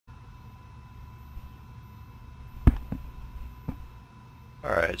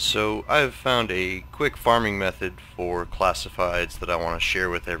Alright, so I've found a quick farming method for classifieds that I want to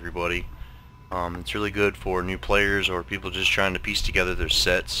share with everybody. It's really good for new players or people just trying to piece together their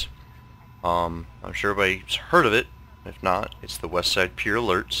sets. I'm sure everybody's heard of it. If not, it's the Westside Pure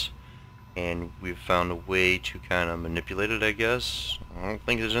Alerts, and we've found a way to kind of manipulate it, I guess. I don't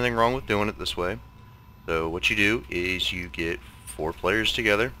think there's anything wrong with doing it this way. So what you do is you get 4 players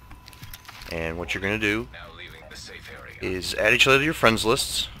together, and what you're going to do is add each other to your friends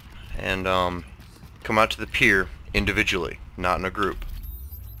lists and come out to the pier individually, not in a group.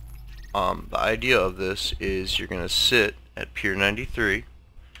 The idea of this is you're going to sit at Pier 93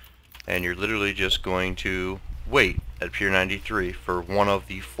 and you're literally just going to wait at Pier 93 for one of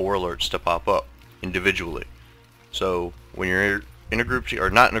the 4 alerts to pop up individually. So when you're in a group,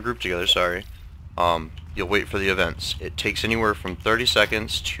 or not in a group together, sorry, you'll wait for the events. It takes anywhere from 30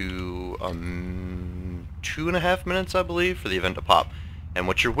 seconds to 2.5 minutes, I believe, for the event to pop. And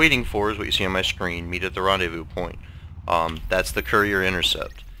what you're waiting for is what you see on my screen, meet at the rendezvous point. That's the courier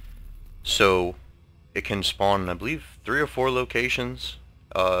intercept. So it can spawn, I believe, 3 or 4 locations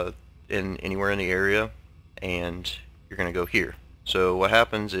in anywhere in the area, and you're going to go here. So what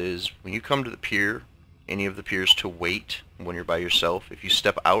happens is when you come to the pier, any of the piers to wait when you're by yourself, if you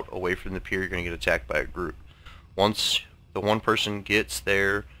step out away from the pier, you're going to get attacked by a group. Once the one person gets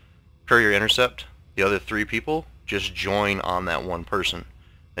their courier intercept, the other 3 people just join on that one person,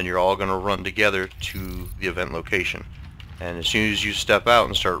 and you're all going to run together to the event location. And as soon as you step out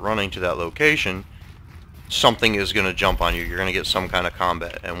and start running to that location, something is going to jump on you. You're going to get some kind of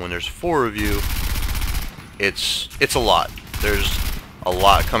combat. And when there's 4 of you, it's a lot. There's a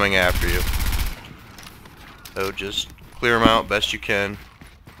lot coming after you. So just clear them out best you can.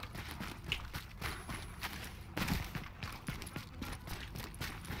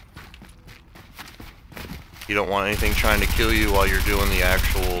 You don't want anything trying to kill you while you're doing the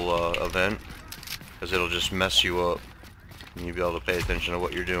actual event, because it'll just mess you up and you'll be able to pay attention to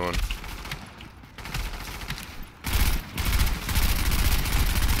what you're doing.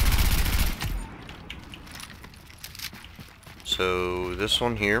 So this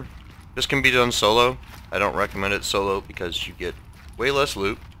one here, this can be done solo. I don't recommend it solo because you get way less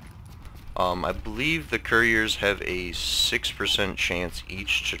loot. I believe the couriers have a 6% chance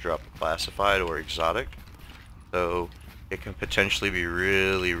each to drop a classified or exotic. So it can potentially be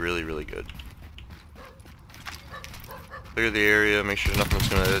really, really, really good. Clear the area, make sure nothing's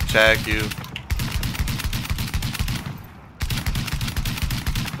going to attack you.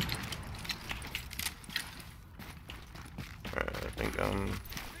 Alright, I think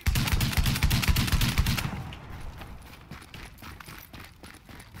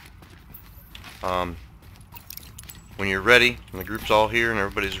when you're ready, when the group's all here and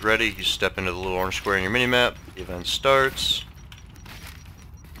everybody's ready, you step into the little orange square on your minimap, the event starts.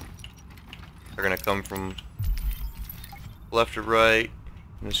 They're going to come from left or right,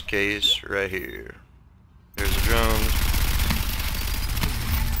 in this case, right here. There's the drones.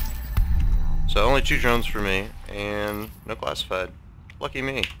 So only 2 drones for me, and no classified. Lucky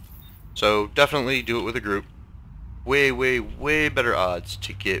me. So definitely do it with a group. Way, way, way better odds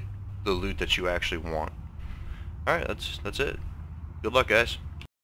to get the loot that you actually want. Alright, that's it. Good luck, guys.